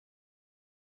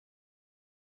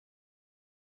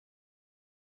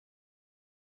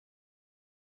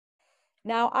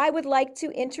Now, I would like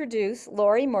to introduce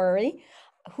Laurie Murray,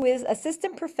 who is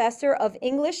Assistant Professor of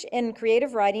English and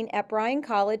Creative Writing at Bryan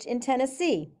College in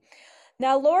Tennessee.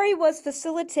 Now, Laurie was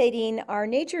facilitating our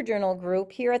Nature Journal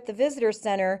group here at the Visitor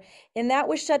Center, and that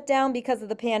was shut down because of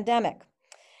the pandemic.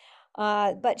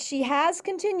 But she has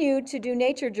continued to do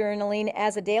nature journaling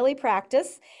as a daily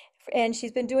practice, and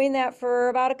she's been doing that for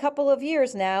about a couple of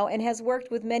years now and has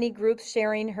worked with many groups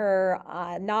sharing her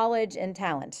knowledge and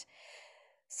talent.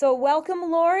 So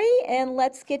welcome, Laurie, and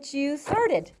let's get you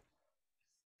started.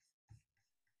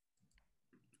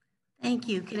 Thank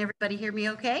you. Can everybody hear me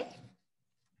okay?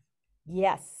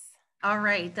 Yes. All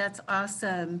right, that's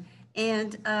awesome.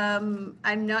 And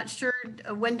I'm not sure,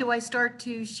 when do I start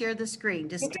to share the screen? You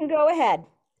Just can go ahead.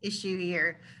 issue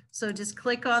here. So just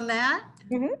click on that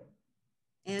Mhm.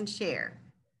 and share.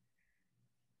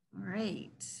 All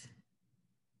right.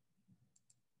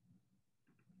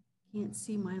 Can't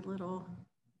see my little.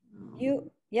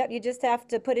 Yep, you just have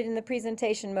to put it in the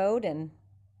presentation mode and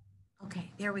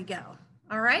Okay, there we go.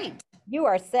 All right. you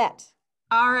are set.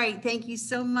 All right, thank you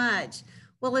so much.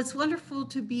 Well, it's wonderful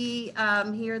to be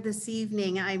here this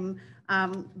evening. I'm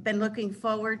been looking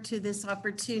forward to this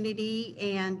opportunity,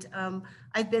 and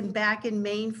I've been back in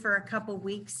Maine for a couple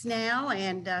weeks now,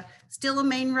 and still a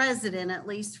Maine resident, at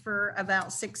least for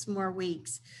about 6 more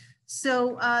weeks.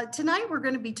 So tonight we're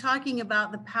going to be talking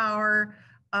about the power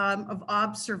of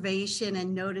observation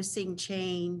and noticing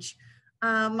change.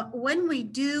 When we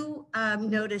do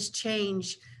notice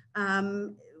change,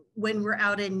 when we're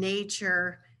out in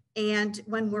nature and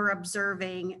when we're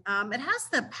observing, it has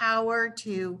the power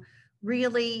to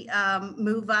really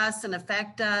move us and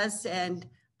affect us. And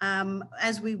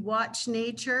as we watch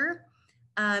nature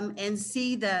and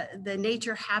see the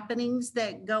nature happenings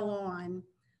that go on.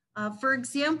 For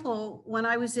example, when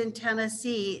I was in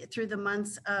Tennessee through the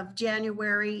months of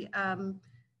January,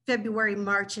 February,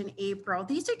 March, and April,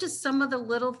 these are just some of the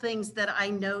little things that I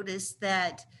noticed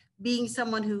that being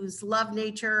someone who's loved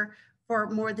nature for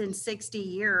more than 60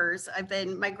 years,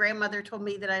 my grandmother told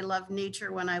me that I loved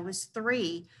nature when I was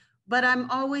 3, but I'm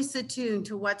always attuned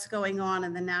to what's going on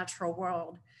in the natural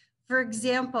world. For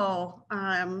example,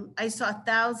 I saw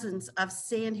thousands of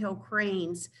sandhill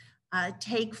cranes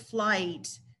take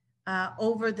flight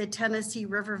over the Tennessee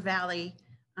River Valley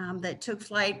that took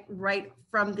flight right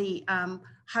from the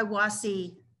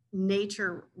Hiwassee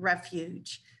Nature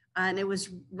Refuge. And it was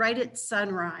right at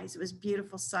sunrise. It was a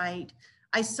beautiful sight.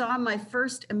 I saw my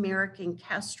first American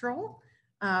kestrel,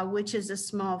 which is a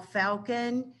small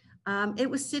falcon. It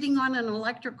was sitting on an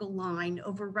electrical line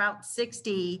over Route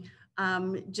 60,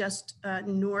 just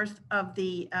north of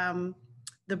the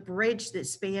bridge that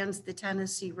spans the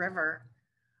Tennessee River.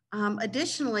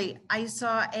 Additionally, I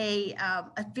saw a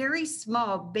very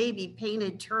small baby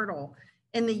painted turtle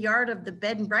in the yard of the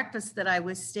bed and breakfast that I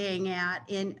was staying at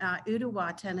in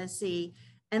Ottawa, Tennessee.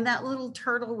 And that little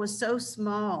turtle was so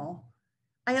small.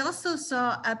 I also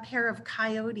saw a pair of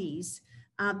coyotes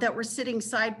that were sitting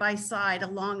side by side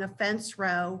along a fence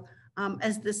row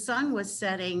as the sun was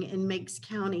setting in Meigs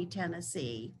County,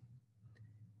 Tennessee.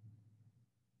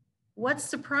 What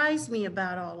surprised me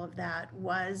about all of that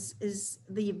is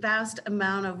the vast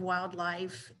amount of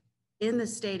wildlife in the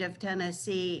state of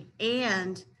Tennessee,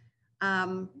 and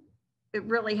it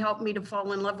really helped me to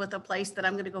fall in love with a place that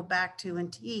I'm going to go back to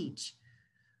and teach.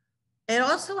 It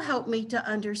also helped me to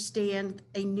understand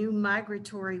a new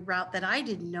migratory route that I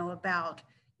didn't know about.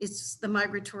 It's the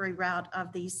migratory route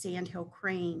of these sandhill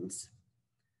cranes.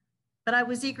 But I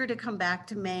was eager to come back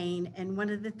to Maine. And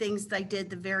one of the things that I did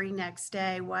the very next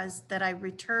day was that I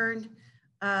returned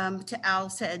to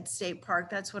Owl's Head State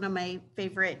Park. That's one of my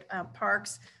favorite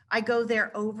parks. I go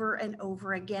there over and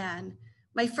over again.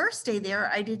 My first day there,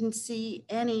 I didn't see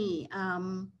any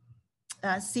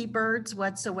seabirds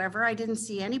whatsoever. I didn't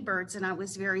see any birds, and I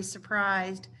was very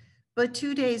surprised. But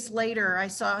 2 days later, I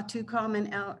saw 12 common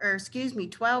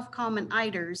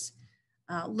eiders,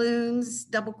 loons,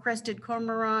 double-crested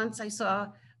cormorants. I saw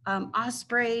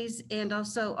ospreys and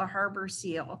also a harbor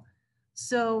seal.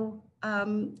 So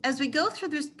as we go through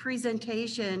this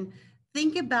presentation,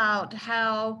 think about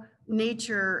how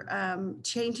nature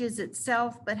changes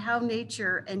itself, but how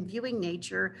nature and viewing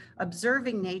nature,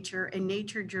 observing nature and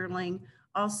nature journaling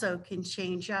also can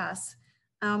change us.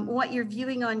 What you're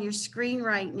viewing on your screen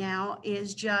right now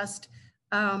is just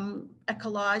a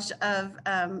collage of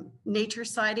nature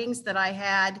sightings that I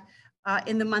had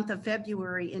in the month of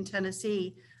February in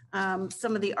Tennessee.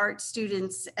 Some of the art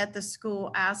students at the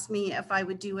school asked me if I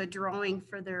would do a drawing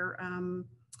for their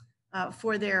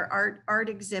art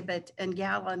exhibit and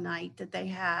gala night that they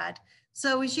had.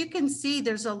 So as you can see,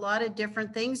 there's a lot of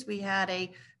different things. We had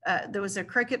there was a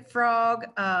cricket frog.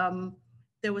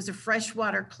 There was a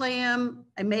freshwater clam.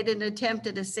 I made an attempt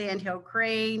at a sandhill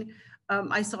crane.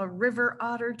 I saw river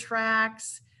otter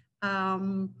tracks.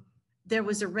 There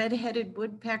was a red-headed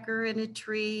woodpecker in a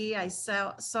tree. I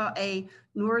saw a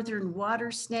northern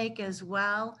water snake as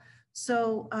well.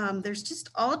 So there's just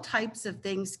all types of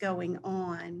things going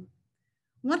on.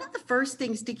 One of the first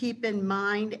things to keep in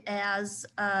mind as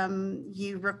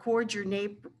you record your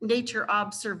nature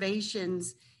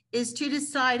observations is to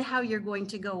decide how you're going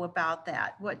to go about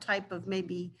that. What type of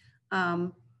maybe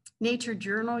nature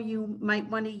journal you might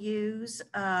want to use.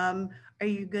 Are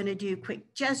you going to do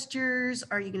quick gestures?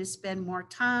 Are you going to spend more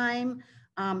time?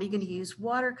 Are you going to use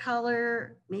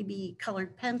watercolor, maybe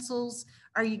colored pencils?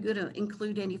 Are you going to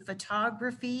include any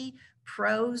photography,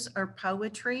 prose, or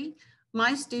poetry?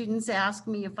 My students asked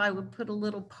me if I would put a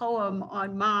little poem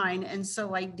on mine, and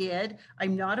so I did.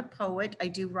 I'm not a poet. I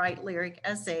do write lyric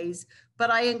essays, but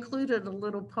I included a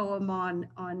little poem on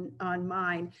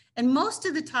mine. And most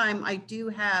of the time I do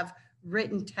have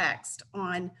written text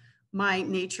on my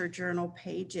nature journal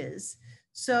pages.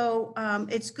 So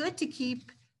it's good to keep,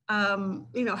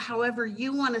 however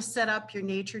you want to set up your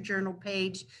nature journal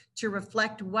page to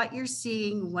reflect what you're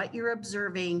seeing, what you're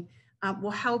observing,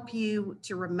 will help you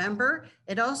to remember.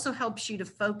 It also helps you to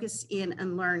focus in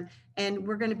and learn. And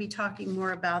we're going to be talking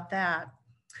more about that.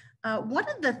 One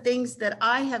of the things that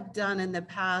I have done in the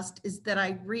past is that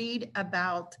I read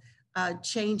about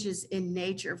changes in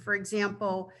nature. For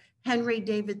example, Henry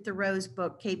David Thoreau's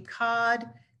book, Cape Cod.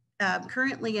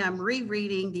 Currently, I'm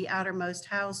rereading The Outermost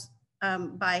House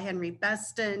by Henry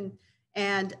Beston.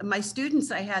 And my students,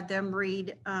 I had them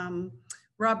read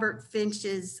Robert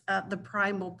Finch's The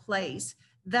Primal Place.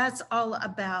 That's all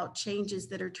about changes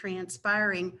that are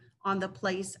transpiring on the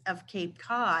place of Cape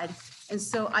Cod. And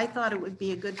so I thought it would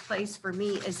be a good place for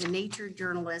me as a nature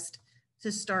journalist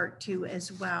to start to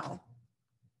as well.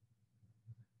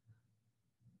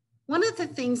 One of the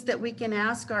things that we can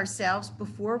ask ourselves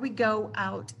before we go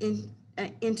out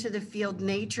into the field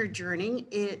nature journaling,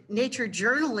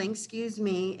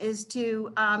 is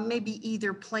to maybe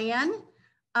either plan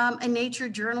a nature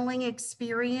journaling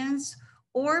experience,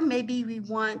 or maybe we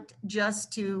want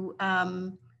just to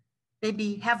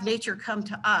maybe have nature come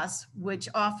to us, which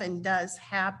often does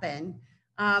happen.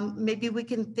 Maybe we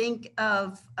can think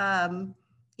of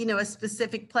a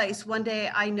specific place. One day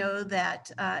I know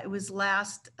that it was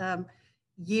last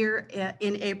year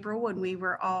in April when we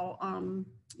were all,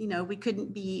 we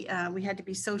couldn't be, we had to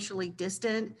be socially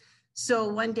distant. So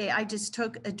one day I just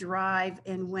took a drive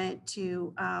and went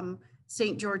to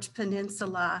St. George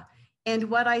Peninsula. And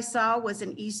what I saw was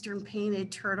an eastern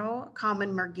painted turtle,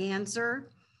 common merganser.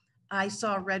 I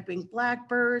saw red-winged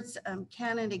blackbirds,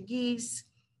 Canada geese,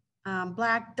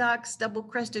 black ducks,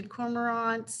 double-crested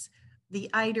cormorants, the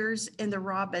eiders, and the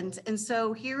robins. And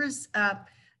so here is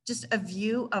just a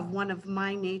view of one of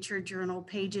my nature journal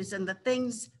pages and the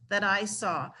things that I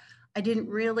saw. I didn't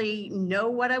really know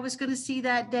what I was going to see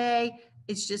that day.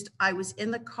 It's just I was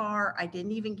in the car, I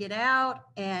didn't even get out,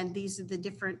 and these are the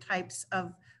different types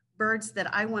of birds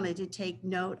that I wanted to take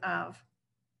note of.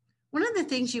 One of the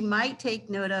things you might take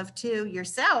note of too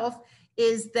yourself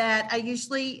is that I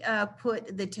usually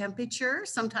put the temperature.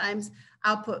 Sometimes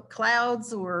I'll put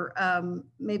clouds or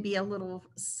maybe a little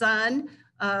sun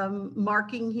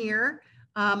marking here.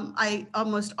 I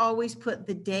almost always put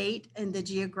the date and the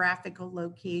geographical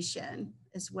location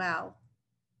as well.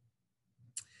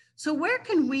 So where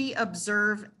can we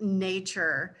observe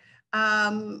nature?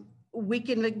 We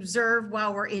can observe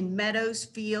while we're in meadows,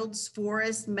 fields,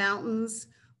 forests, mountains,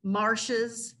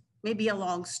 marshes, maybe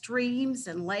along streams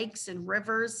and lakes and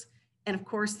rivers, and of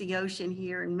course the ocean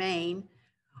here in Maine.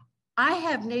 I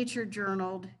have nature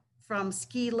journaled from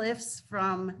ski lifts,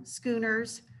 from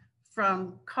schooners,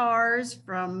 from cars,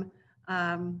 from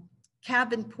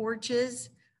cabin porches.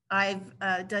 I've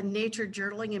done nature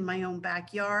journaling in my own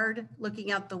backyard,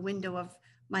 looking out the window of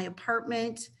my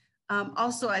apartment.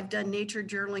 Also, I've done nature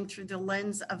journaling through the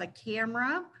lens of a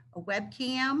camera, a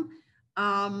webcam,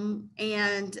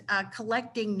 and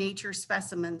collecting nature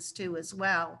specimens too as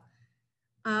well.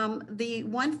 The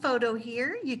one photo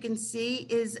here you can see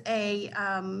is a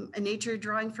nature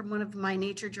drawing from one of my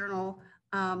nature journal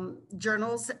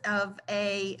journals of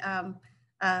a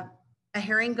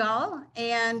herring gull.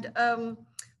 And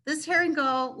this herring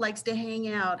gull likes to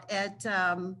hang out at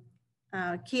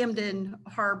Camden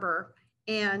Harbor.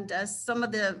 And some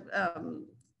of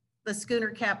the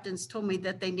schooner captains told me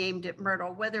that they named it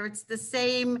Myrtle. Whether it's the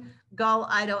same gull,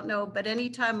 I don't know, but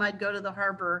anytime I'd go to the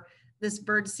harbor, this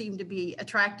bird seemed to be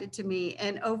attracted to me.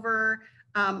 And over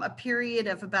a period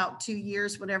of about 2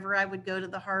 years, whenever I would go to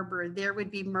the harbor, there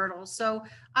would be myrtle. So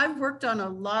I've worked on a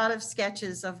lot of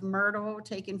sketches of myrtle,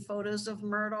 taken photos of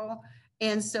myrtle.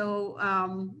 And so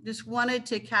just wanted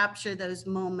to capture those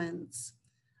moments.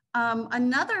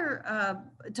 Another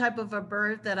type of a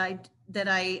bird that I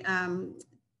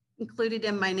included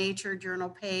in my nature journal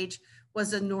page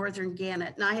was a northern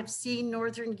gannet. And I have seen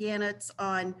northern gannets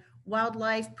on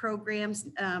wildlife programs,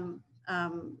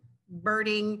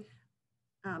 birding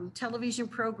television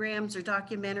programs or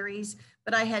documentaries,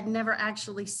 but I had never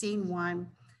actually seen one.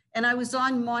 And I was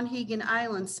on Monhegan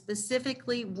Island,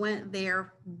 specifically went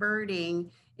there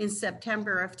birding in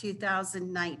September of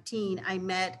 2019. I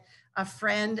met a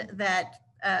friend that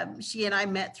she and I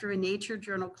met through a nature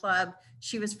journal club.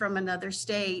 She was from another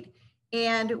state.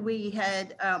 And we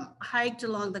had hiked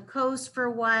along the coast for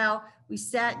a while. We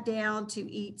sat down to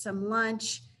eat some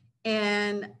lunch,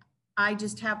 and I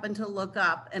just happened to look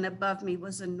up, and above me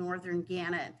was a northern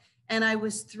gannet. And I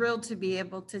was thrilled to be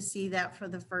able to see that for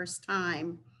the first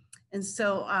time. And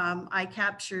so I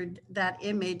captured that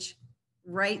image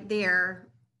right there.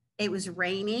 It was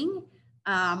raining,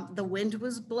 the wind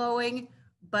was blowing,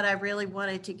 but I really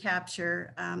wanted to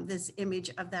capture this image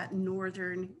of that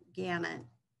northern gannet.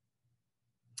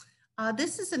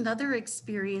 This is another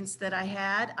experience that I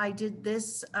had. I did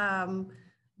this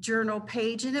journal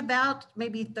page in about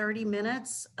maybe 30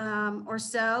 minutes or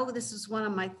so. This is one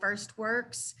of my first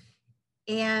works.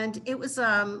 And it was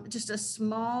just a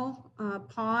small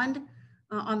pond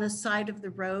on the side of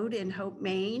the road in Hope,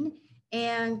 Maine.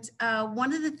 And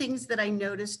one of the things that I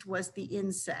noticed was the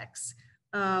insects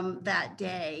that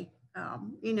day,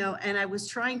 and I was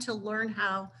trying to learn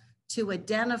how to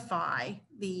identify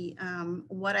the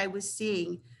what I was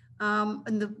seeing.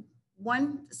 And the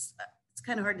one, it's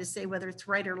kind of hard to say whether it's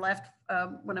right or left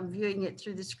when I'm viewing it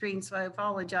through the screen, so I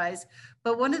apologize.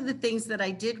 But one of the things that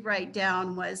I did write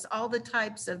down was all the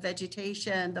types of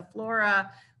vegetation, the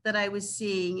flora that I was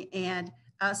seeing, and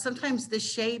sometimes the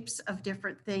shapes of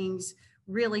different things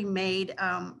really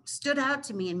stood out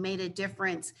to me and made a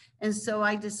difference. And so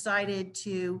I decided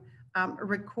to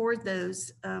record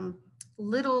those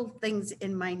little things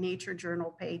in my nature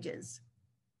journal pages.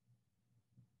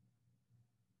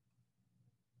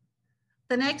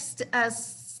 The next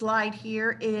slide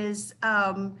here is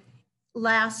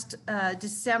last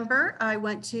December, I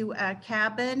went to a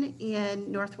cabin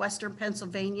in northwestern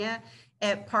Pennsylvania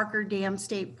at Parker Dam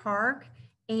State Park.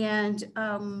 And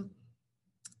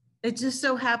it just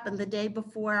so happened the day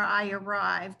before I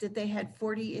arrived that they had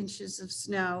 40 inches of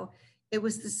snow. It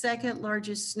was the second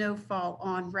largest snowfall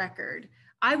on record.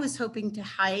 I was hoping to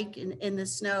hike in the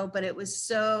snow, but it was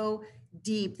so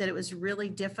deep that it was really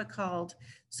difficult.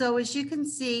 So as you can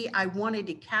see, I wanted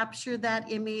to capture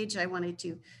that image. I wanted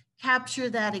to capture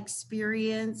that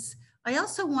experience. I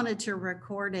also wanted to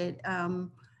record it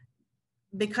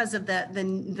because of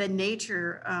the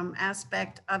nature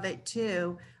aspect of it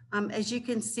too. As you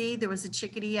can see, there was a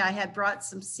chickadee. I had brought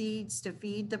some seeds to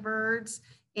feed the birds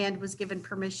and was given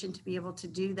permission to be able to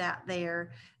do that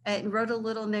there, and wrote a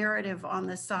little narrative on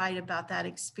the side about that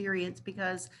experience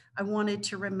because I wanted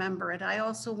to remember it. I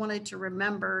also wanted to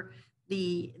remember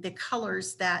the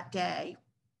colors that day.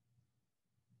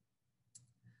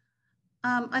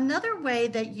 Another way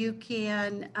that you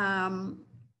can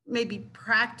maybe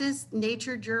practice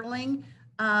nature journaling,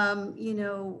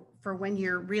 for when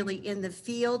you're really in the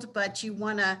field, but you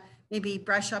want to maybe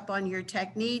brush up on your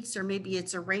techniques, or maybe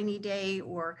it's a rainy day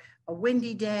or a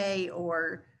windy day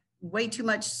or way too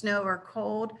much snow or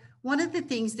cold. One of the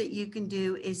things that you can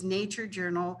do is nature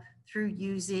journal through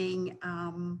using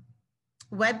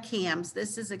webcams.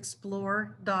 This is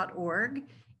explore.org.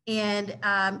 And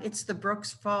it's the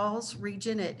Brooks Falls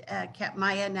region at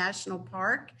Katmai National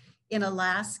Park in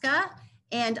Alaska.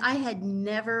 And I had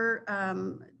never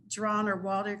drawn or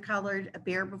watercolored a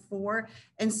bear before.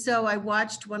 And so I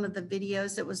watched one of the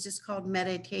videos that was just called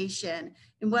Meditation.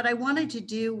 And what I wanted to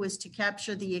do was to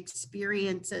capture the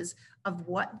experiences of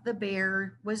what the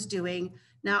bear was doing.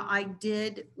 Now, I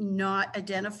did not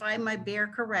identify my bear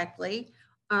correctly.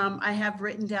 I have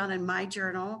written down in my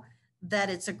journal that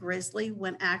it's a grizzly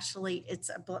when actually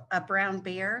it's a brown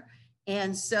bear.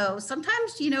 And so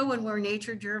sometimes, when we're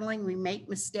nature journaling, we make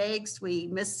mistakes, we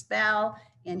misspell.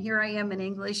 And here I am, an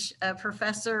English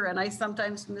professor, and I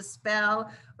sometimes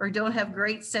misspell or don't have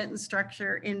great sentence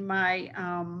structure in my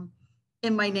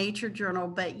nature journal.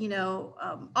 But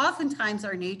oftentimes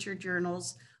our nature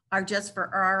journals are just for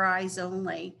our eyes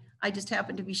only. I just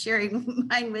happen to be sharing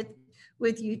mine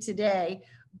with you today.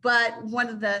 But one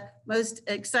of the most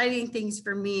exciting things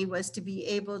for me was to be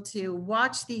able to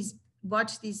watch these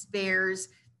bears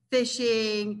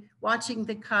fishing, watching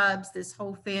the cubs, this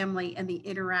whole family, and the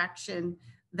interaction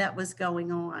that was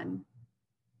going on.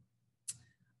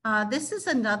 This is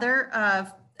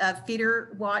another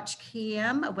feeder watch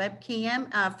cam, a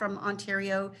webcam from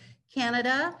Ontario,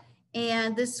 Canada.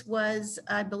 And this was,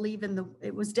 I believe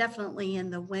it was definitely in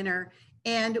the winter.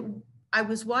 And I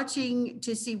was watching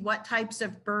to see what types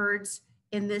of birds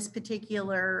in this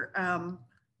particular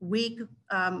week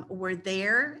were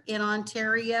there in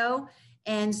Ontario.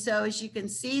 And so as you can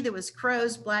see, there was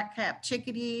crows, black-capped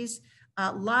chickadees,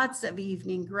 lots of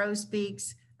evening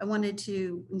grosbeaks. I wanted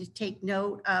to take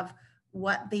note of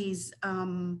what these,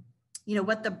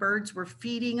 what the birds were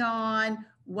feeding on,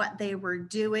 what they were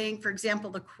doing. For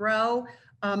example, the crow,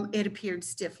 it appeared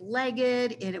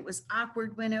stiff-legged and it was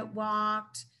awkward when it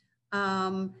walked.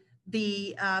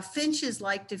 The finches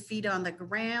like to feed on the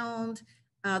ground.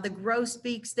 The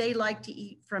grosbeaks, they like to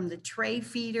eat from the tray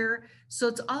feeder. So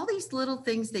it's all these little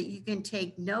things that you can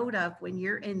take note of when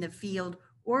you're in the field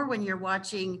or when you're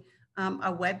watching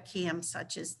a webcam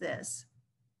such as this.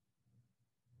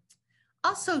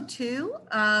 Also too,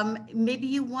 maybe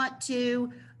you want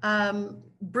to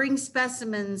bring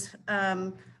specimens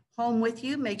home with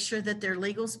you, make sure that they're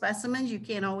legal specimens. You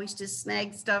can't always just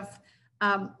snag stuff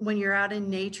when you're out in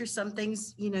nature. Some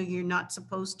things, you're not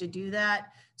supposed to do that.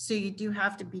 So you do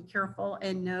have to be careful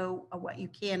and know what you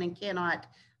can and cannot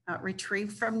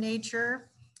retrieve from nature.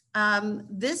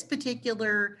 This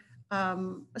particular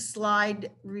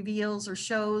slide reveals or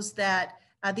shows that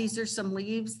these are some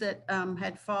leaves that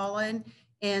had fallen.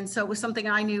 And so it was something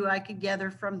I knew I could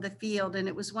gather from the field. And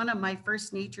it was one of my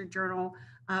first nature journal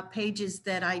pages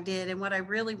that I did. And what I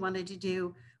really wanted to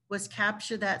do was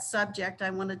capture that subject.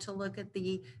 I wanted to look at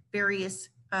the various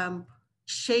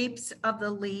shapes of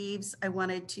the leaves. I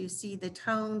wanted to see the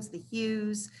tones, the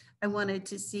hues. I wanted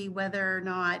to see whether or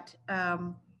not,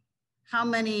 how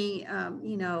many,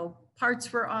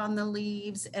 parts were on the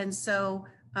leaves. And so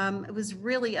it was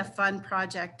really a fun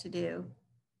project to do.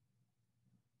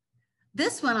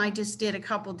 This one I just did a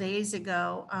couple days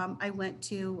ago. I went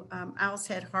to Owl's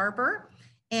Head Harbor,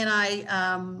 and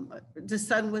the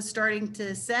sun was starting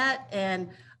to set,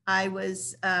 and I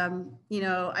was,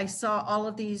 I saw all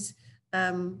of these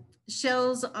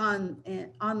shells on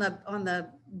the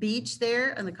beach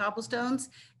there and the cobblestones,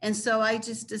 and so I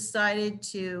just decided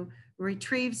to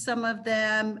retrieve some of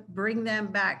them, bring them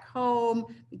back home,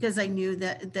 because I knew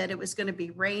that it was going to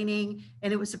be raining,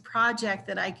 and it was a project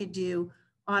that I could do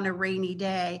on a rainy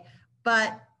day.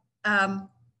 But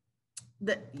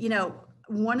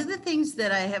one of the things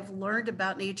that I have learned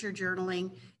about nature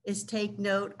journaling is take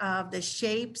note of the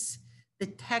shapes, the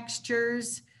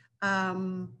textures,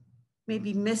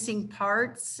 maybe missing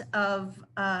parts of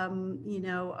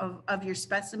your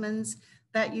specimens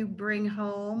that you bring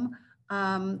home.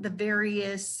 The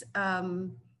various,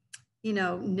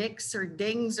 nicks or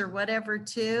dings or whatever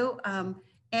too,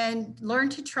 and learn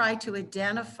to try to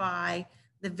identify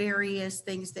the various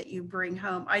things that you bring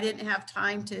home. I didn't have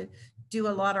time to do a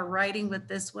lot of writing with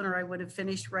this one, or I would have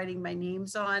finished writing my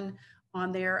names on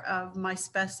there of my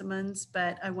specimens,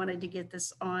 but I wanted to get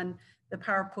this on the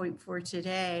PowerPoint for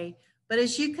today. But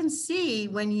as you can see,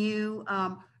 when you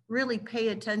really pay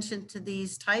attention to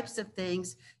these types of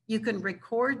things, you can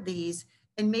record these,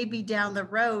 and maybe down the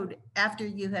road, after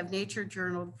you have nature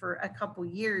journaled for a couple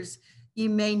years, you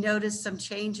may notice some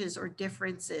changes or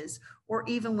differences, or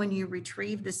even when you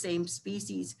retrieve the same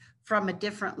species from a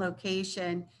different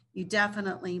location, you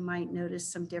definitely might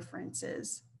notice some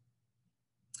differences.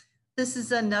 This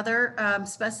is another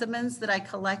specimens that I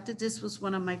collected. This was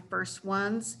one of my first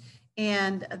ones,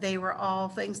 and they were all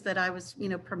things that I was,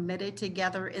 permitted to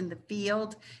gather in the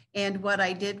field. And what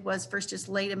I did was first just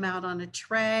laid them out on a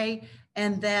tray,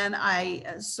 and then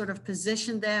I sort of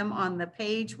positioned them on the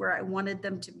page where I wanted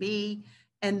them to be,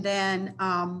 and then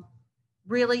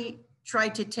really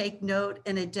tried to take note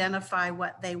and identify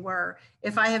what they were.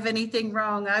 If I have anything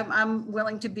wrong, I'm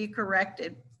willing to be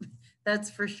corrected. That's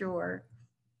for sure.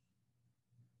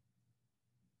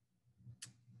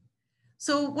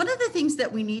 So one of the things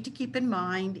that we need to keep in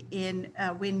mind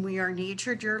when we are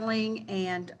nature journaling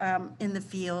and in the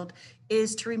field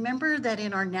is to remember that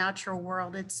in our natural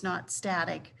world, it's not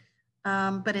static,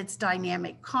 but it's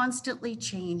dynamic, constantly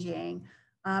changing.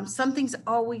 Something's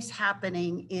always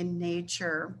happening in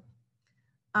nature.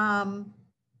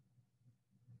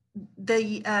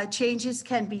 The changes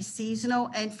can be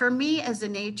seasonal. And for me as a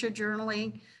nature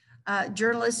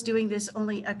journalist doing this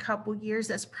only a couple years,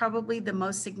 that's probably the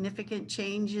most significant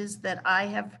changes that I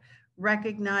have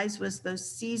recognized was those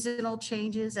seasonal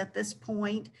changes at this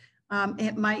point.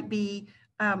 It might be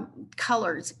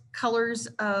colors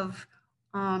of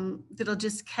that'll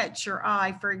just catch your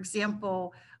eye. For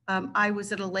example, I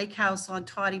was at a lake house on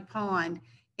Toddy Pond,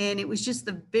 and it was just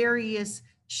the various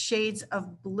shades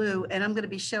of blue. And I'm going to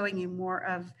be showing you more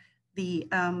of the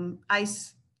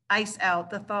ice out,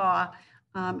 the thaw.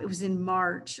 It was in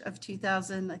March of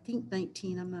 2000, I think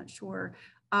 19, I'm not sure.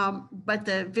 But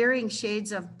the varying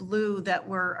shades of blue that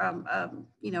were,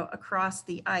 across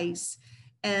the ice.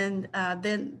 And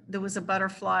then there was a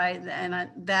butterfly, and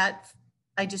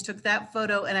I just took that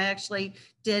photo, and I actually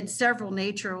did several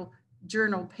nature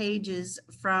journal pages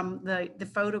from the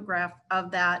photograph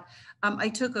of that. I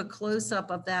took a close-up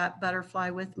of that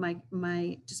butterfly with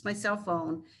my cell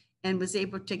phone, and was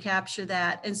able to capture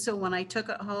that. And so when I took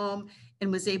it home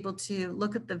and was able to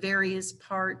look at the various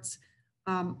parts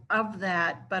of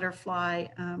that butterfly,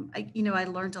 I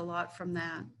learned a lot from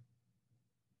that.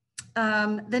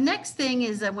 The next thing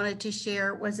I wanted to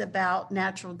share was about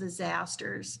natural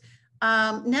disasters.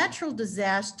 Natural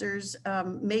disasters,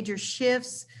 major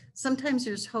shifts, sometimes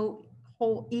there's whole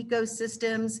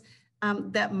ecosystems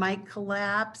that might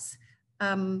collapse.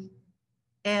 And,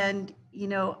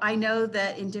 I know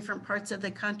that in different parts of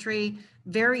the country,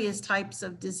 various types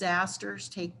of disasters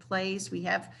take place. We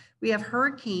have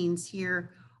hurricanes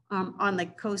here on the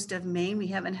coast of Maine. We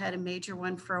haven't had a major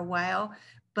one for a while,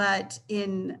 but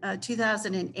in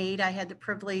 2008, I had the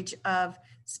privilege of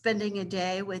spending a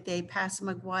day with a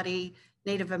Passamaquoddy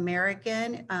Native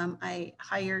American. I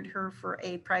hired her for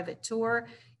a private tour.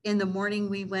 In the morning,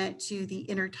 we went to the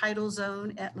intertidal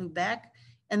zone at Lubec.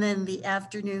 And then the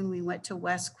afternoon, we went to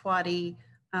West Quoddy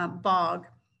Bog.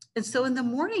 And so in the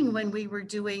morning, when we were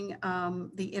doing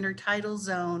the intertidal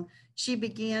zone, she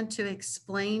began to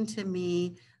explain to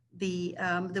me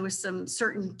there was some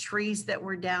certain trees that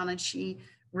were down, and she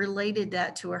related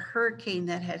that to a hurricane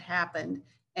that had happened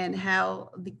and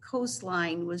how the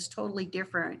coastline was totally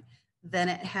different than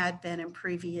it had been in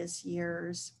previous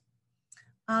years.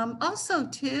 Also,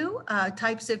 too,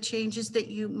 types of changes that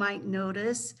you might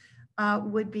notice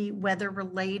would be weather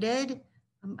related.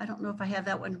 I don't know if I have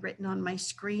that one written on my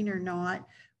screen or not,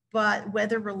 but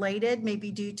weather related may be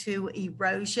due to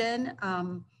erosion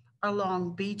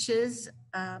along beaches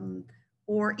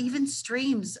or even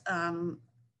streams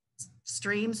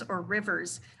or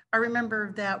rivers. I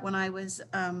remember that when I was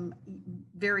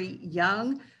very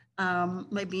young,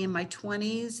 maybe in my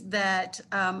 20s, that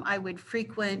I would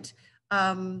frequent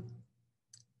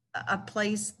a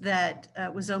place that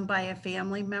was owned by a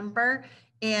family member,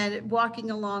 and walking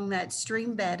along that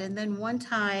stream bed. And then one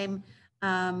time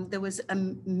there was a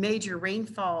major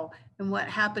rainfall, and what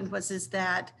happened is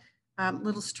that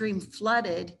little stream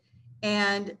flooded,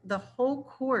 and the whole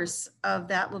course of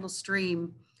that little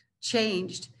stream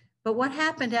changed. But what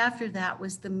happened after that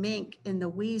was the mink and the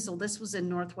weasel, this was in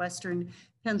northwestern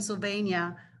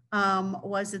Pennsylvania,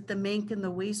 was that the mink and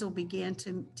the weasel began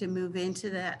to move into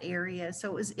that area. So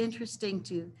it was interesting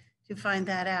to find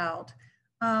that out.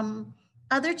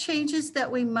 Other changes that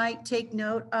we might take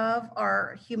note of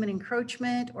are human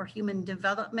encroachment or human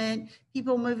development,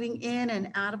 people moving in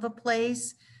and out of a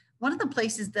place. One of the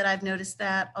places that I've noticed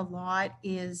that a lot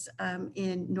is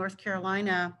in North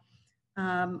Carolina,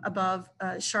 above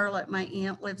Charlotte. My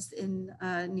aunt lives in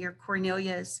near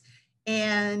Cornelius,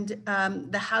 and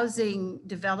the housing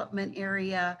development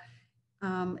area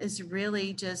is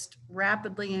really just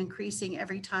rapidly increasing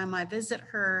every time I visit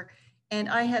her. And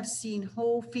I have seen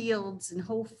whole fields and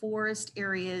whole forest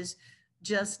areas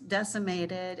just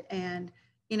decimated. And,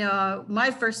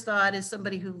 my first thought as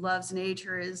somebody who loves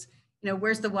nature is,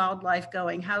 where's the wildlife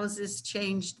going? How has this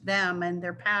changed them and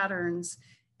their patterns?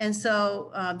 And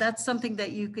so that's something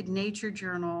that you could nature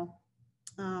journal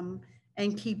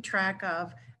and keep track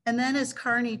of. And then as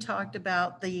Carney talked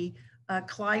about the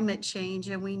climate change,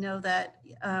 and we know that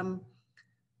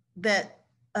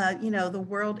the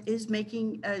world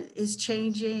is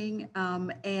changing,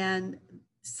 and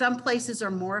some places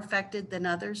are more affected than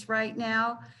others right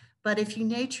now. But if you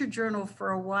nature journal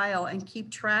for a while and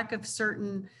keep track of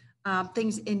certain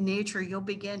things in nature, you'll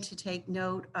begin to take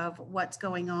note of what's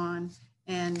going on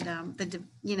and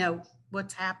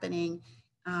what's happening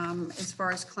as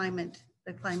far as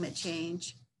the climate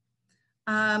change.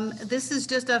 This is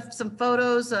just some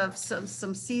photos of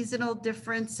some seasonal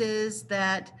differences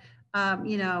that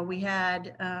we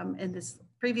had in this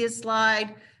previous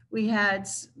slide. We had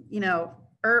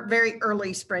very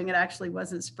early spring. It actually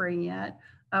wasn't spring yet.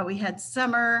 We had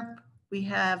summer, we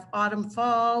have autumn,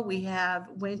 fall, we have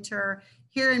winter.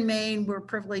 Here in Maine, we're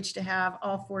privileged to have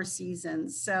all 4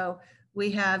 seasons. So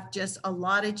we have just a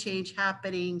lot of change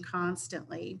happening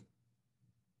constantly.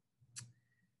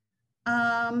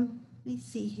 Let me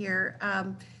see here.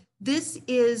 This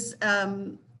is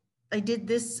I did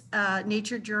this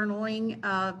nature journaling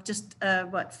just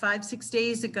 5-6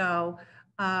 days ago.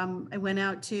 I went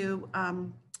out to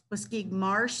Muskeg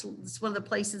Marsh. It's one of the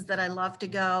places that I love to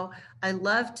go. I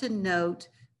love to note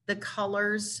the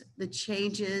colors, the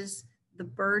changes, the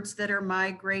birds that are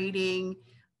migrating.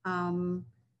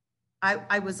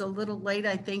 I was a little late,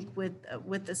 I think,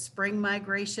 with the spring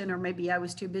migration, or maybe I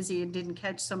was too busy and didn't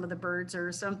catch some of the birds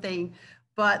or something.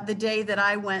 But the day that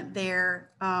I went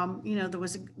there, there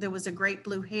was a great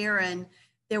blue heron.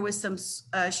 There was some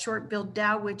short-billed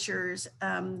dowitchers.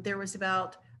 There was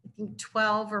about, I think,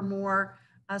 12 or more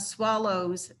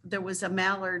swallows. There was a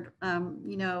mallard,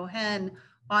 hen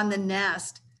on the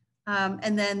nest.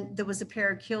 And then there was a pair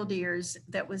of killdeers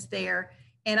that was there.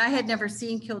 And I had never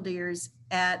seen killdeers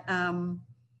at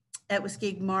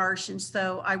Muskeg Marsh. And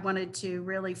so I wanted to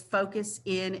really focus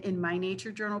in my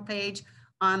nature journal page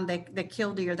on the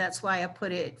killdeer. That's why I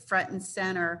put it front and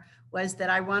center, was that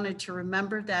I wanted to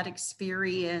remember that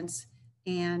experience.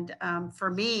 And for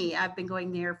me, I've been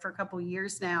going there for a couple of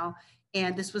years now,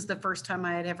 and this was the first time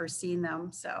I had ever seen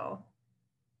them. So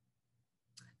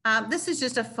this is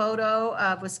just a photo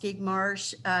of Muskeg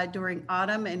Marsh during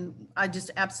autumn, and I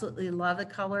just absolutely love the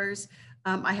colors.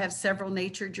 I have several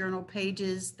nature journal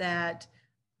pages that,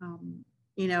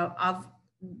 of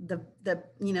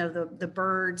the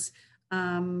birds,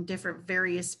 different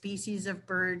various species of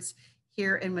birds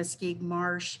here in Muskeg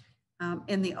Marsh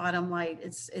in the autumn light.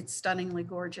 It's stunningly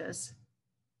gorgeous.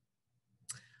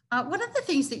 One of the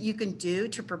things that you can do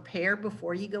to prepare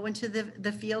before you go into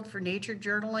the field for nature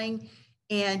journaling,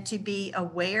 and to be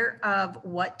aware of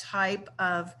what type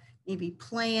of maybe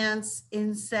plants,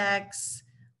 insects,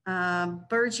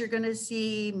 birds you're going to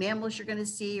see, mammals you're going to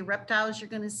see, reptiles you're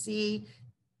going to see,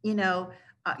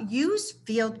 use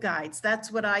field guides.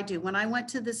 That's what I do. When I went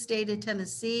to the state of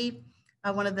Tennessee,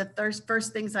 one of the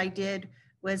first things I did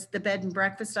was the bed and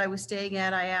breakfast I was staying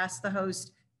at. I asked the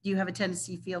host, do you have a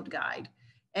Tennessee field guide?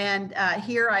 And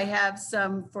here I have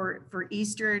some for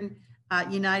Eastern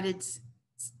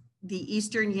the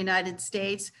Eastern United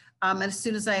States. And as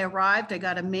soon as I arrived, I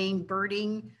got a Maine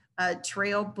birding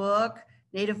trail book,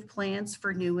 native plants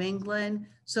for New England.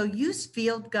 So use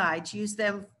field guides, use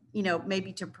them,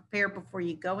 maybe to prepare before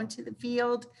you go into the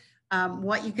field,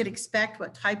 what you could expect,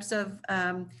 what types of,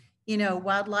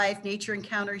 wildlife, nature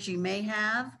encounters you may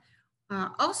have.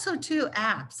 Also too,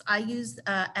 apps. I use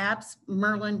apps,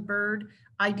 Merlin Bird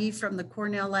ID from the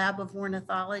Cornell Lab of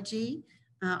Ornithology.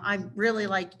 I really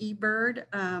like eBird,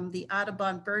 the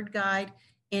Audubon Bird Guide,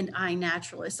 and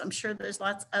iNaturalist. I'm sure there's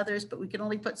lots others, but we can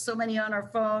only put so many on our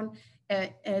phone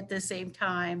at the same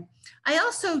time. I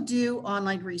also do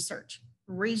online research,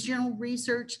 regional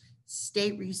research,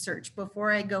 state research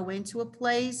before I go into a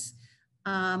place.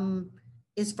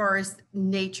 As far as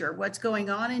nature, what's going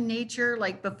on in nature,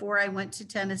 like before I went to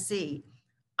Tennessee,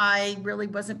 I really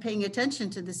wasn't paying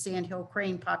attention to the sandhill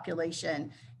crane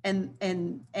population. And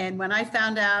when I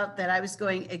found out that I was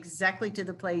going exactly to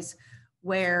the place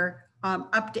where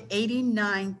up to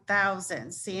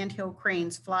 89,000 sandhill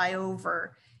cranes fly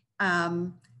over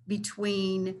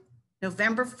between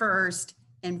November 1st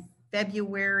and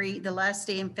February, the last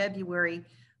day in February,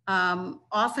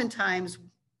 oftentimes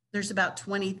there's about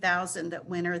 20,000 that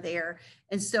winter there.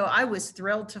 And so I was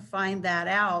thrilled to find that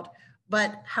out.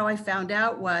 But how I found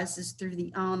out is through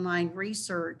the online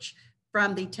research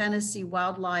from the Tennessee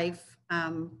Wildlife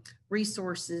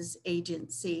Resources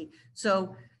Agency.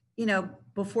 So,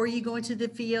 before you go into the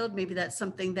field, maybe that's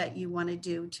something that you want to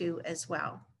do too as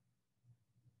well.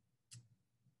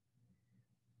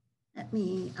 Let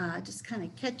me just kind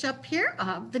of catch up here.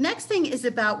 The next thing is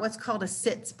about what's called a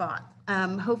sit spot.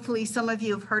 Hopefully some of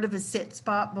you have heard of a sit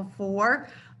spot before.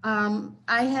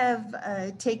 I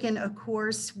have taken a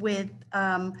course with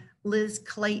Liz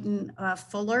Clayton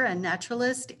Fuller, a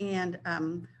naturalist and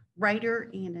writer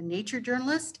and a nature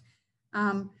journalist.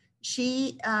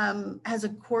 She has a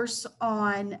course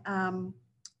on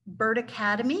Bird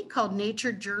Academy called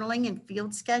Nature Journaling and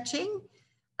Field Sketching.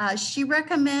 She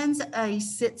recommends a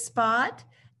sit spot,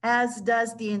 as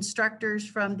does the instructors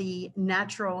from the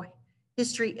Natural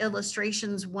History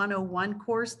Illustrations 101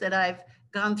 course that I've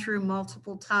gone through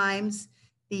multiple times.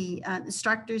 The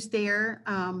instructors there,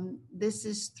 this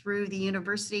is through the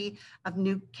University of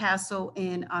Newcastle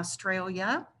in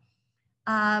Australia.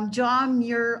 John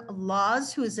Muir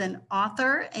Laws, who is an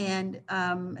author and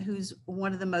who's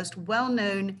one of the most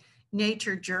well-known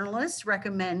nature journalists,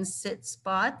 recommends sit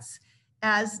spots,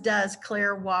 as does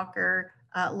Claire Walker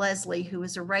Leslie, who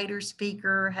is a writer,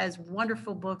 speaker, has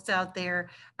wonderful books out there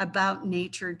about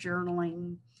nature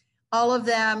journaling. All of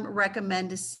them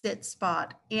recommend a sit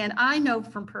spot. And I know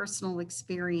from personal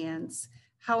experience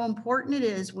how important it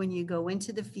is when you go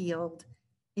into the field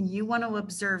and you want to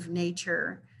observe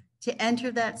nature to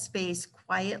enter that space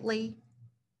quietly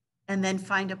and then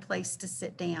find a place to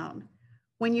sit down.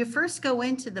 When you first go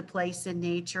into the place in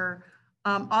nature,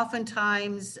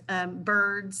 oftentimes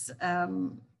birds,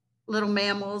 little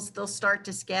mammals, they'll start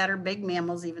to scatter, big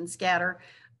mammals even scatter.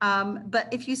 But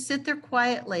if you sit there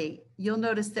quietly, you'll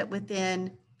notice that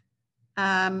within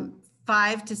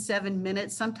 5 to 7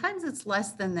 minutes, sometimes it's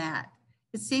less than that.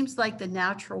 It seems like the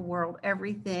natural world,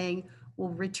 everything will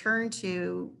return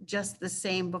to just the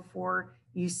same before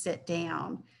you sit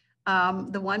down.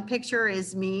 The one picture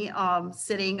is me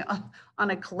sitting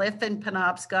on a cliff in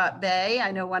Penobscot Bay.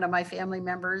 I know one of my family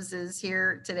members is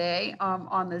here today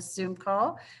on this Zoom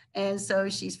call. And so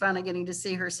she's finally getting to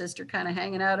see her sister kind of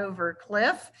hanging out over a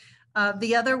cliff.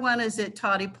 The other one is at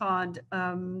Toddy Pond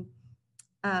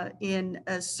in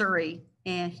Surrey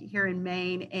and here in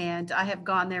Maine, and I have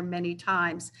gone there many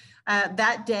times.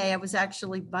 That day I was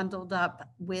actually bundled up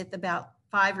with about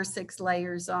 5 or 6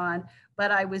 layers on,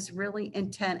 but I was really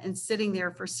intent and sitting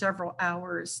there for several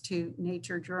hours to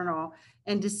nature journal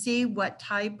and to see what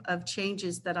type of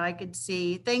changes that I could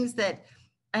see, things that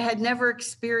I had never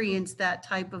experienced that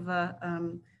type of a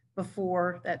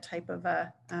before, that type of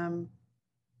a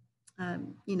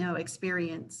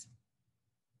experience.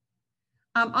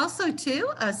 Also too,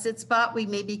 a sit spot, we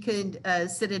maybe could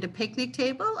sit at a picnic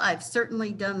table. I've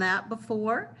certainly done that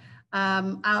before.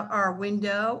 Out our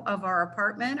window of our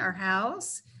apartment, our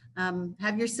house,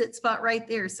 have your sit spot right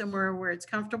there, somewhere where it's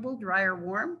comfortable, dry or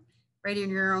warm, right in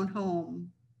your own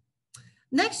home.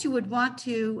 Next, you would want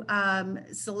to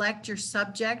select your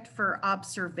subject for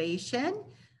observation.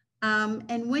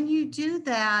 And when you do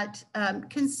that,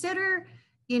 consider,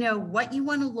 what you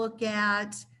want to look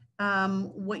at,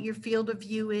 what your field of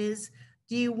view is.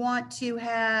 Do you want to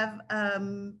have, a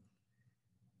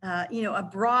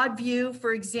broad view?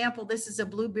 For example, this is a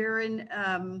blue barren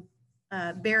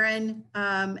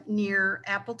near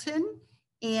Appleton.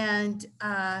 And,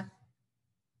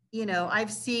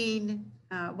 I've seen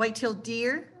white-tailed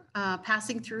deer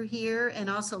passing through here, and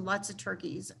also lots of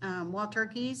turkeys, wild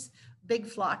turkeys, big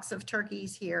flocks of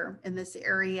turkeys here in this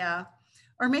area.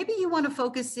 Or maybe you want to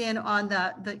focus in on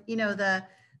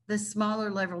the smaller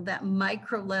level, that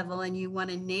micro level, and you want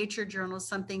to nature journal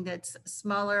something that's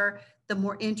smaller, the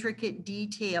more intricate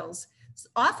details. So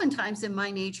oftentimes in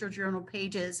my nature journal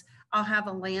pages, I'll have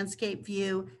a landscape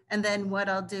view, and then what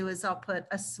I'll do is I'll put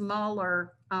a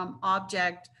smaller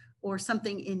object or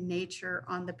something in nature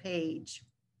on the page.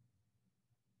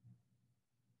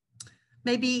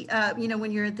 Maybe,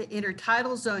 when you're at the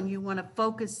intertidal zone, you want to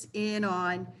focus in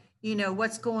on,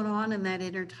 what's going on in that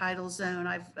intertidal zone.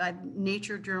 I've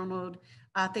nature journaled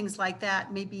things like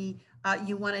that. Maybe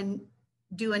you want to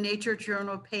do a nature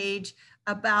journal page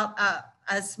about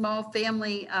a small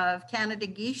family of Canada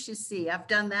geese you see. I've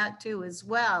done that too as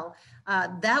well.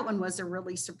 That one was a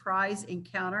really surprise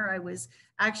encounter. I was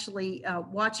actually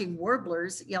watching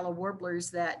warblers, yellow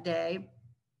warblers that day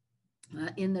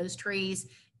in those trees.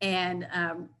 And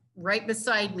right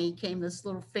beside me came this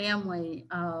little family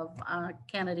of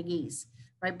Canada geese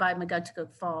right by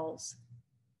Megunticook Falls.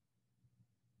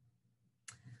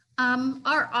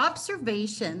 Our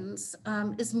observations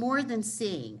is more than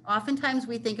seeing. Oftentimes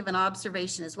we think of an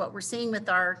observation as what we're seeing with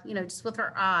our, just with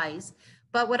our eyes.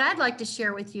 But what I'd like to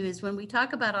share with you is when we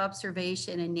talk about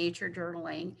observation and nature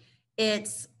journaling,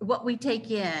 it's what we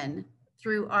take in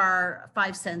through our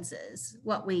 5 senses,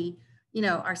 what we,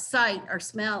 our sight, our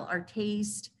smell, our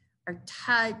taste, our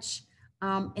touch,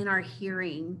 and our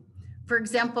hearing. For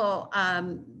example,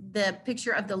 the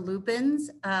picture of the lupins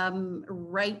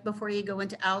right before you go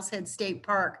into Owl's Head State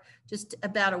Park, just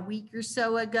about a week or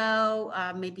so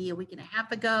ago, maybe a week and a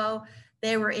half ago,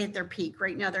 they were at their peak.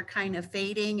 Right now they're kind of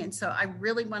fading. And so I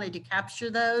really wanted to capture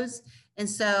those. And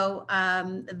so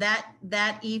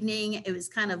that evening, it was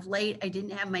kind of late. I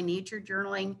didn't have my nature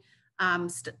journaling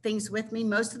things with me.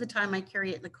 Most of the time I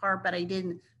carry it in the car, but I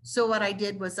didn't. So what I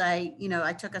did was I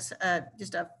took just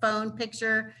a phone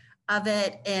picture of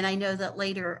it. And I know that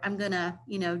later I'm gonna,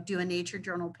 do a nature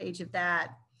journal page of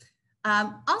that.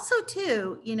 Also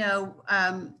too,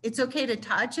 it's okay to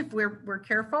touch if we're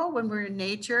careful when we're in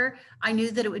nature. I knew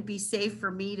that it would be safe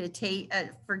for me to take,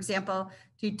 for example,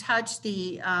 to touch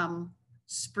the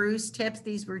spruce tips.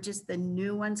 These were just the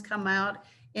new ones come out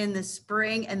in the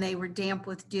spring, and they were damp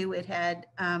with dew. It had,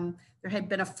 there had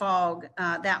been a fog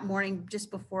that morning just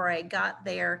before I got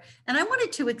there. And I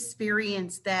wanted to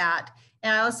experience that.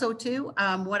 And I also too,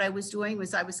 what I was doing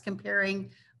was I was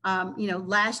comparing,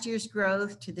 last year's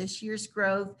growth to this year's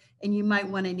growth, and you might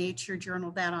want to nature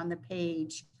journal that on the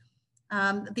page.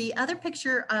 The other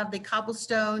picture of the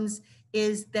cobblestones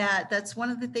is that's one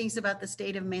of the things about the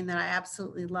state of Maine that I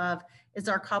absolutely love is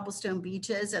our cobblestone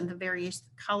beaches and the various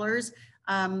colors.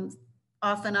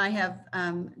 Often I have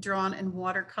drawn and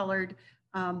watercolored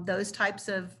those types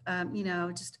of,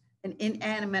 just an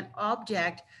inanimate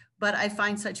object, but I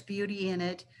find such beauty in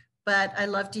it. But I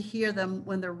love to hear them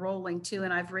when they're rolling too,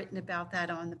 and I've written about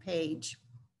that on the page.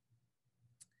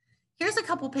 Here's a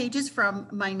couple pages from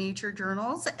my nature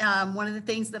journals. One of the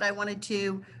things that I wanted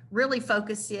to really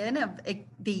focus in of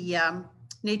the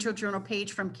nature journal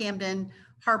page from Camden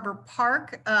Harbor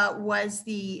Park was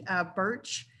the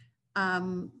birch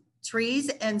trees.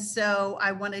 And so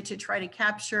I wanted to try to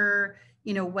capture,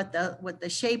 what the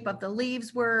shape of the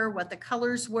leaves were, what the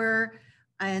colors were.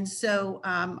 And so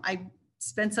I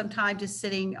spent some time just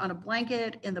sitting on a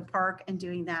blanket in the park and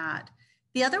doing that.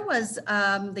 The other was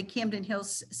the Camden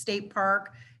Hills State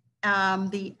Park,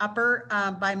 the upper,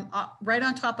 right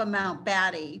on top of Mount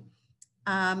Batty.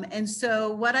 And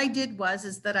so what I did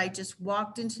is that I just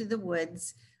walked into the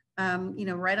woods,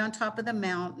 right on top of the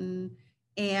mountain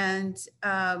and,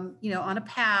 on a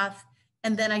path.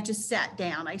 And then I just sat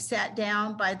down. I sat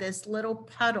down by this little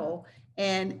puddle,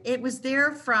 and it was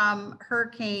there from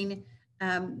Hurricane,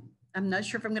 I'm not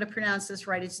sure if I'm going to pronounce this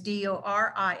right. It's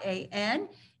Dorian.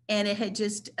 And it had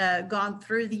just gone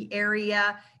through the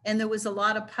area, and there was a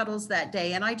lot of puddles that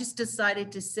day. And I just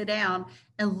decided to sit down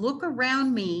and look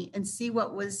around me and see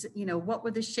what was, what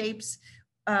were the shapes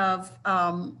of,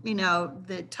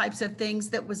 the types of things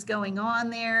that was going on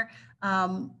there.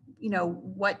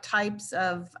 What types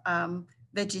of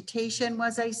vegetation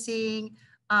was I seeing?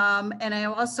 And I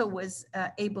also was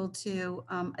able to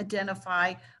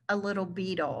identify a little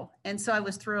beetle. And so I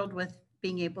was thrilled with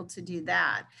being able to do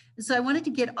that. And so I wanted to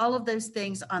get all of those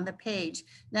things on the page.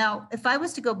 Now, if I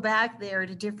was to go back there at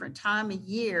a different time of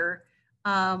year,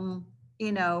 I'm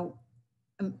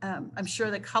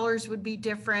sure the colors would be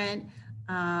different.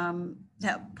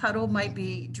 That puddle might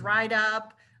be dried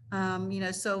up.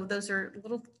 So those are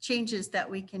little changes that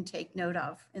we can take note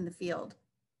of in the field.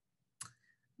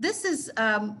 This is,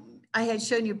 I had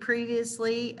shown you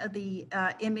previously the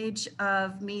image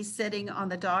of me sitting on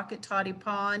the dock at Toddy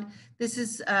Pond.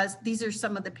 These are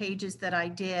some of the pages that I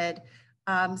did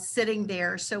sitting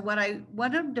there. So what I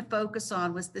wanted to focus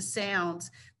on was the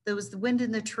sounds. There was the wind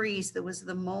in the trees. There was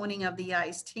the moaning of the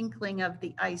ice, tinkling of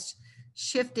the ice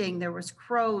shifting. There was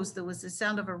crows. There was the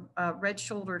sound of a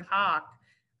red-shouldered hawk.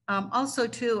 Also,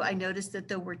 too, I noticed that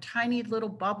there were tiny little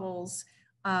bubbles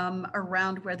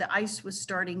around where the ice was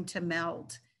starting to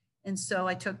melt. And so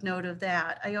I took note of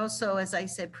that. I also, as I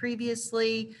said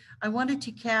previously, I wanted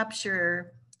to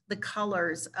capture the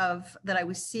colors that I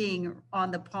was seeing on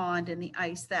the pond and the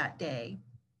ice that day.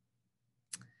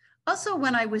 Also,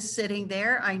 when I was sitting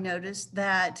there, I noticed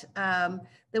that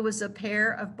there was a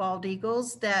pair of bald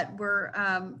eagles that were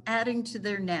adding to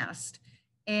their nest.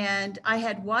 And I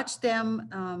had watched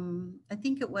them, I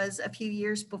think it was a few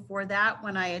years before that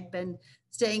when I had been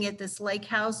staying at this lake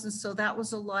house. And so that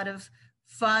was a lot of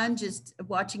fun, just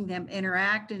watching them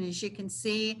interact. And as you can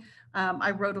see,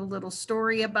 I wrote a little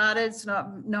story about it. It's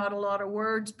not a lot of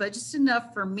words, but just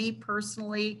enough for me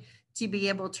personally to be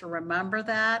able to remember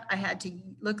that. I had to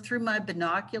look through my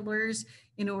binoculars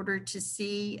in order to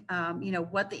see,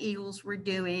 what the eagles were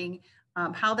doing,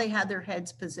 how they had their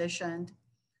heads positioned.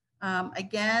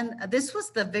 Again, this was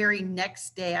the very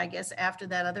next day, I guess, after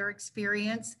that other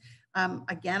experience.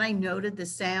 Again, I noted the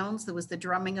sounds. There was the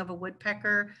drumming of a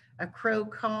woodpecker, a crow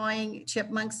cawing,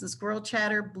 chipmunks and squirrel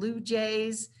chatter, blue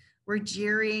jays were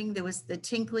jeering. There was the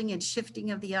tinkling and shifting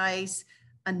of the ice,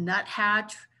 a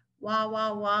nuthatch, wah,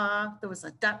 wah, wah. There was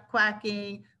a duck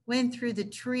quacking, wind through the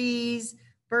trees,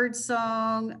 bird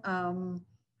song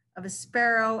of a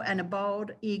sparrow and a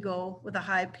bald eagle with a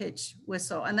high-pitched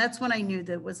whistle. And that's when I knew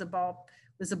that it was a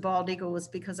bald eagle, was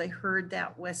because I heard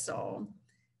that whistle.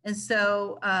 And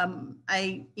so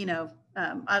I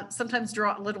sometimes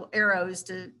draw little arrows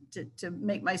to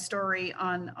make my story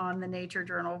on the Nature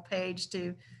Journal page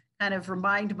to kind of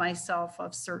remind myself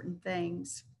of certain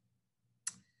things.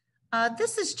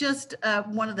 This is just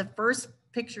one of the first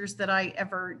pictures that I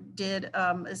ever did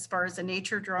as far as a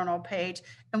Nature Journal page.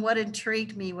 And what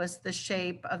intrigued me was the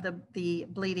shape of the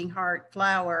bleeding heart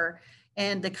flower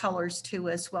and the colors too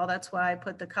as well. That's why I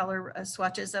put the color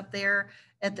swatches up there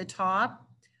at the top.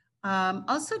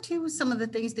 Also too, some of the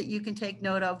things that you can take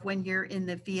note of when you're in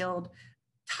the field,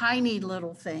 tiny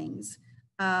little things.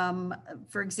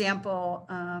 For example,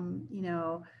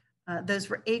 those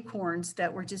were acorns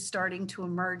that were just starting to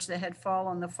emerge that had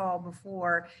fallen the fall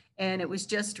before. And it was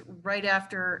just right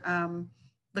after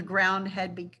the ground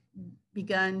had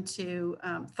begun to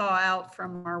thaw out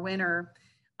from our winter.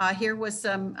 Here was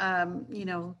some,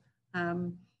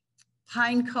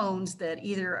 pine cones that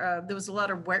either, there was a lot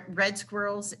of red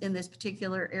squirrels in this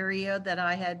particular area that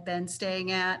I had been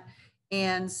staying at.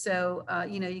 And so,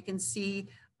 you can see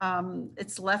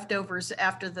it's leftovers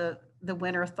after the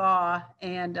winter thaw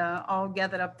and all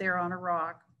gathered up there on a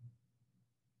rock.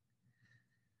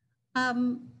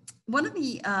 One of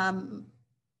the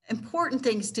important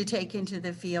things to take into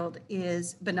the field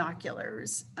is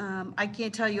binoculars. I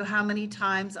can't tell you how many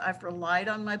times I've relied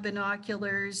on my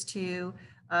binoculars to,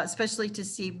 especially to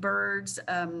see birds,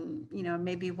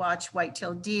 maybe watch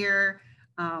white-tailed deer,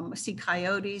 see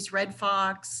coyotes, red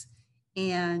fox,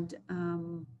 and,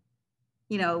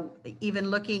 even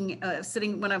looking,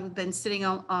 when I've been sitting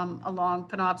along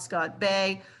Penobscot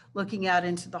Bay, looking out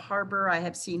into the harbor, I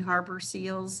have seen harbor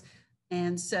seals.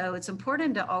 And so it's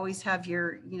important to always have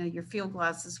your field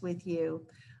glasses with you.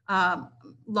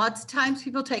 Lots of times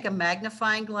people take a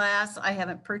magnifying glass. I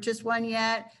haven't purchased one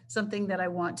yet, something that I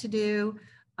want to do.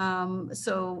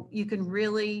 So you can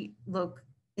really look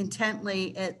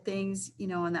intently at things,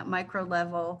 on that micro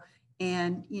level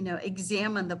and,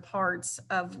 examine the parts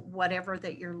of whatever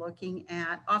that you're looking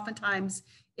at. Oftentimes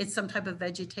it's some type of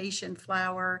vegetation,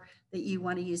 flower that you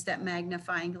want to use that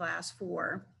magnifying glass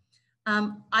for.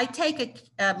 I take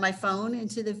my phone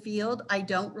into the field. I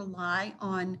don't rely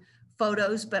on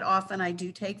photos, but often I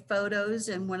do take photos.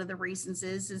 And one of the reasons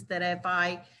is that if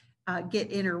I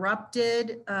get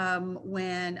interrupted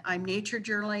when I'm nature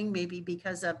journaling, maybe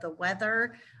because of the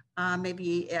weather,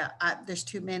 maybe there's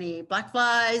too many black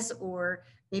flies, or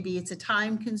maybe it's a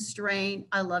time constraint,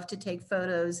 I love to take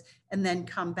photos and then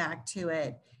come back to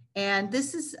it. And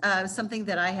this is something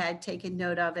that I had taken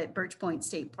note of at Birch Point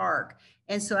State Park.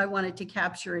 And so I wanted to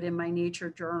capture it in my nature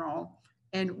journal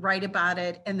and write about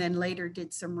it, and then later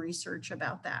did some research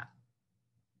about that.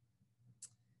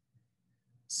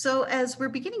 So as we're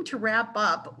beginning to wrap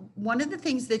up, one of the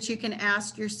things that you can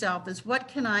ask yourself is, what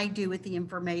can I do with the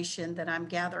information that I'm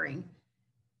gathering?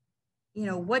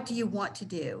 What do you want to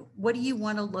do? What do you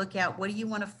want to look at? What do you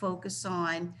want to focus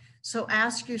on? So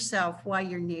ask yourself why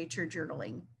you're nature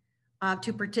journaling.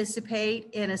 To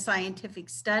participate in a scientific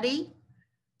study,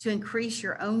 to increase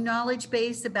your own knowledge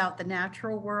base about the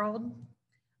natural world,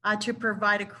 to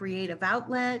provide a creative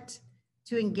outlet,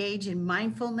 to engage in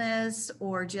mindfulness,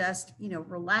 or just,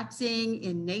 relaxing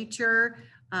in nature,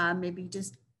 maybe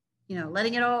just,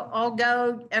 letting it all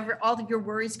go, all of your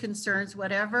worries, concerns,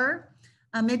 whatever.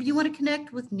 Maybe you want to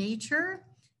connect with nature.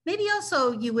 Maybe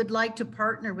also you would like to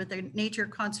partner with a nature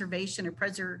conservation or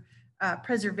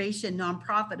preservation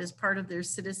nonprofit as part of their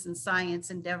citizen science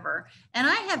endeavor. And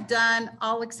I have done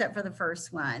all except for the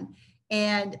first one.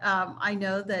 And I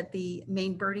know that the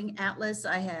Maine Birding Atlas,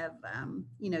 I have,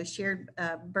 shared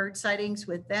bird sightings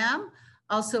with them.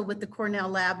 Also with the Cornell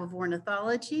Lab of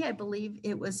Ornithology, I believe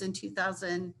it was in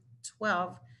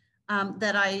 2012,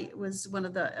 that I was one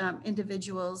of the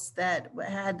individuals that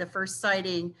had the first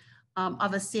sighting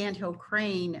of a sandhill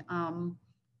crane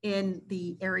in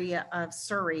the area of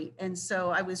Surrey. And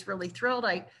so I was really thrilled.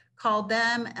 I called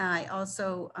them. I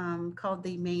also called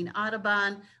the Maine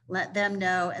Audubon, let them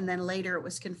know. And then later it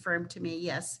was confirmed to me,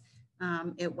 yes,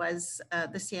 it was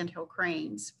the sandhill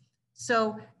cranes.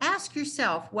 So ask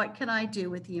yourself, what can I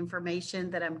do with the information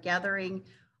that I'm gathering?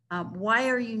 Why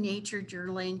are you nature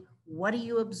journaling? What are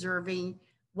you observing?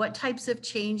 What types of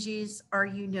changes are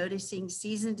you noticing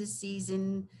season to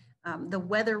season? The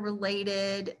weather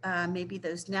related, maybe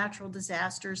those natural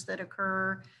disasters that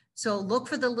occur. So look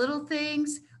for the little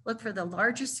things, look for the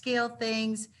larger scale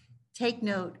things, take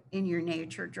note in your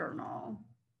nature journal.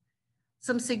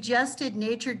 Some suggested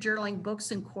nature journaling books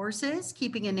and courses: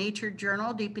 Keeping a Nature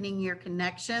Journal, Deepening Your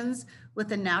Connections with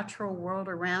the Natural World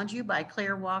Around You by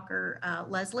Claire Walker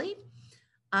Leslie.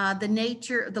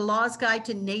 The Laws Guide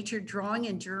to Nature Drawing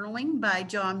and Journaling by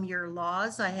John Muir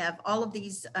Laws. I have all of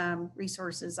these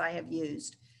resources I have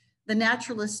used. The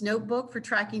Naturalist Notebook for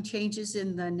Tracking Changes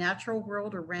in the Natural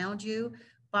World Around You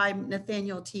by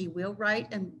Nathaniel T.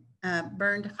 Wheelwright and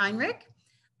Bernd Heinrich.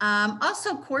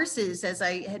 Also courses, as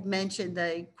I had mentioned,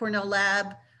 the Cornell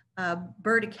Lab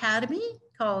Bird Academy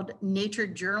called Nature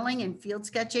Journaling and Field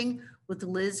Sketching with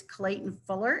Liz Clayton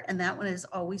Fuller, and that one is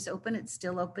always open. It's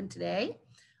still open today.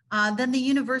 Then the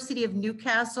University of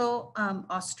Newcastle,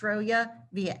 Australia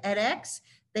via edX.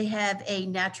 They have a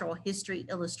natural history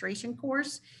illustration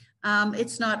course.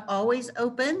 It's not always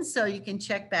open, so you can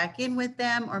check back in with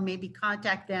them or maybe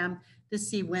contact them to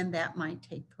see when that might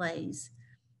take place.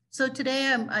 So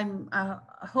today,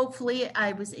 hopefully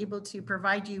I was able to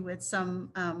provide you with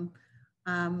some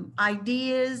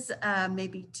ideas,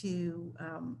 maybe to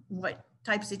what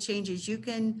types of changes you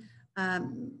can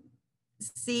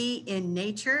see in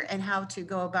nature and how to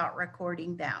go about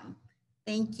recording them.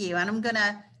 Thank you. And I'm going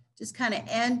to just kind of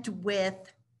end with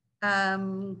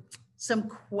some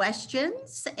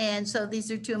questions. And so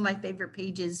these are two of my favorite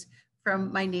pages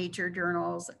from my nature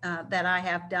journals that I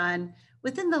have done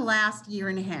within the last year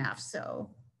and a half. So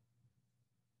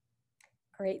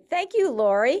Great. Thank you,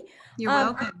 Laurie. you're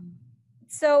welcome.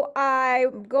 So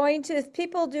I'm going to, if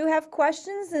people do have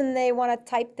questions and they want to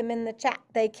type them in the chat,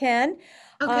 they can.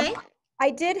 Okay.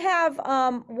 I did have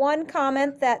one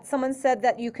comment that someone said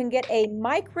that you can get a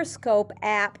microscope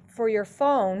app for your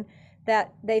phone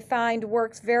that they find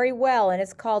works very well, and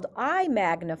it's called Eye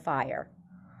Magnifier.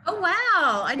 Oh,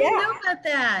 wow. I didn't Yeah. know about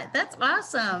that. That's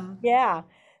awesome. Yeah.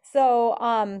 So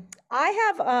I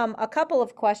have a couple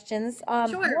of questions.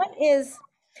 Sure. One is,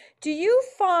 do you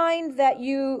find that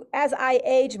you, as I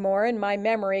age more and my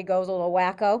memory goes a little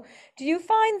wacko, do you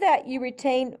find that you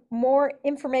retain more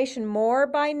information more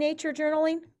by nature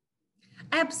journaling?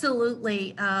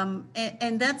 Absolutely.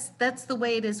 And that's the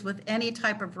way it is with any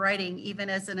type of writing, even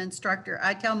as an instructor.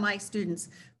 I tell my students,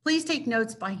 please take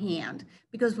notes by hand,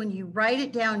 because when you write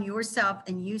it down yourself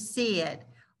and you see it,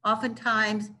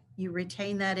 oftentimes you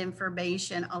retain that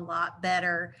information a lot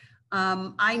better.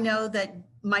 I know that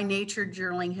my nature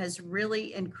journaling has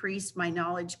really increased my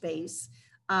knowledge base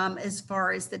as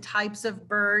far as the types of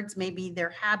birds, maybe their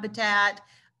habitat,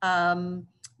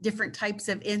 different types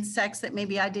of insects that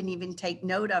maybe I didn't even take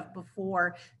note of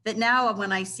before, that now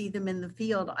when I see them in the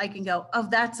field, I can go, oh,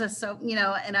 that's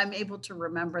and I'm able to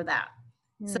remember that.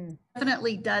 So it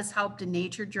definitely does help to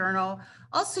nature journal.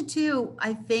 Also too,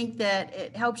 I think that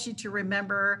it helps you to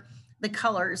remember the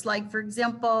colors. Like for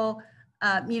example,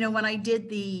 when I did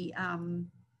the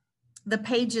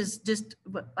pages just,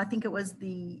 I think it was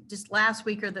just last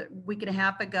week or the week and a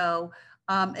half ago,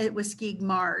 it was Skeeg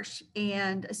Marsh,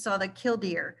 and I saw the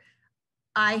killdeer.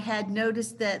 I had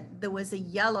noticed that there was a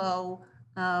yellow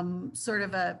sort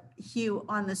of a hue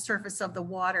on the surface of the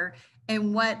water.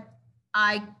 And what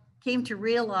I came to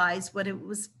realize, what it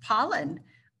was pollen.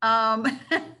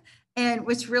 And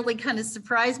which really kind of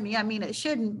surprised me. I mean, it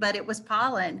shouldn't, but it was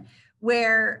pollen,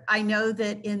 where I know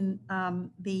that in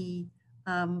the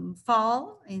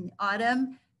fall and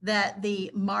autumn, that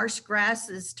the marsh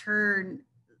grasses turn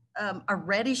a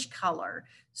reddish color.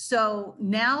 So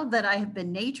now that I have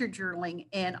been nature journaling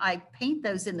and I paint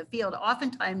those in the field,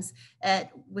 oftentimes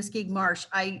at Whiskey Marsh,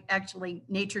 I actually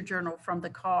nature journal from the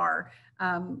car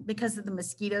because of the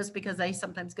mosquitoes, because I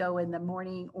sometimes go in the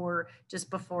morning or just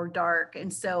before dark.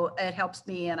 And so it helps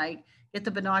me, and I get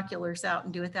the binoculars out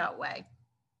and do it that way.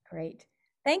 Great.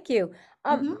 Thank you.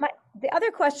 The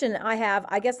other question I have,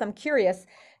 I guess I'm curious,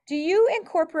 do you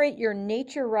incorporate your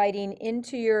nature writing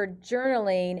into your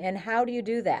journaling, and how do you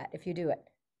do that if you do it?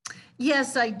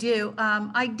 Yes, I do.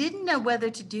 I didn't know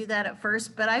whether to do that at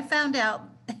first, but I found out,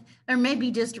 or maybe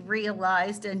just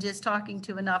realized, and just talking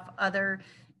to enough other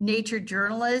nature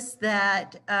journalists,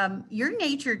 that your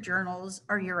nature journals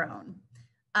are your own.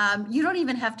 You don't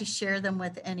even have to share them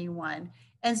with anyone.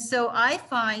 And so I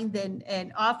find that,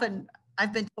 and often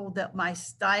I've been told that my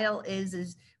style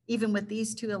is even with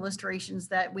these two illustrations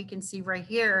that we can see right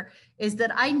here, is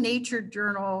that I nature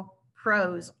journal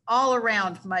prose all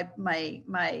around my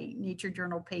nature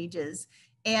journal pages.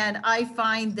 And I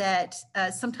find that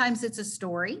sometimes it's a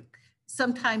story,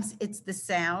 sometimes it's the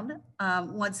sound,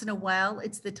 once in a while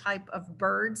it's the type of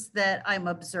birds that I'm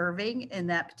observing in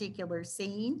that particular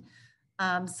scene.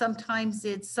 Sometimes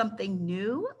it's something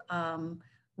new.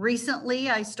 Recently,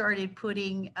 I started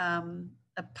putting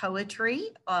a poetry.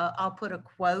 I'll put a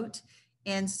quote.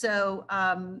 And so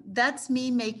that's me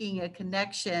making a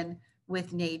connection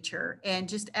with nature and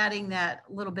just adding that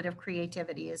little bit of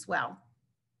creativity as well.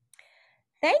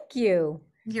 Thank you.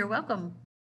 You're welcome.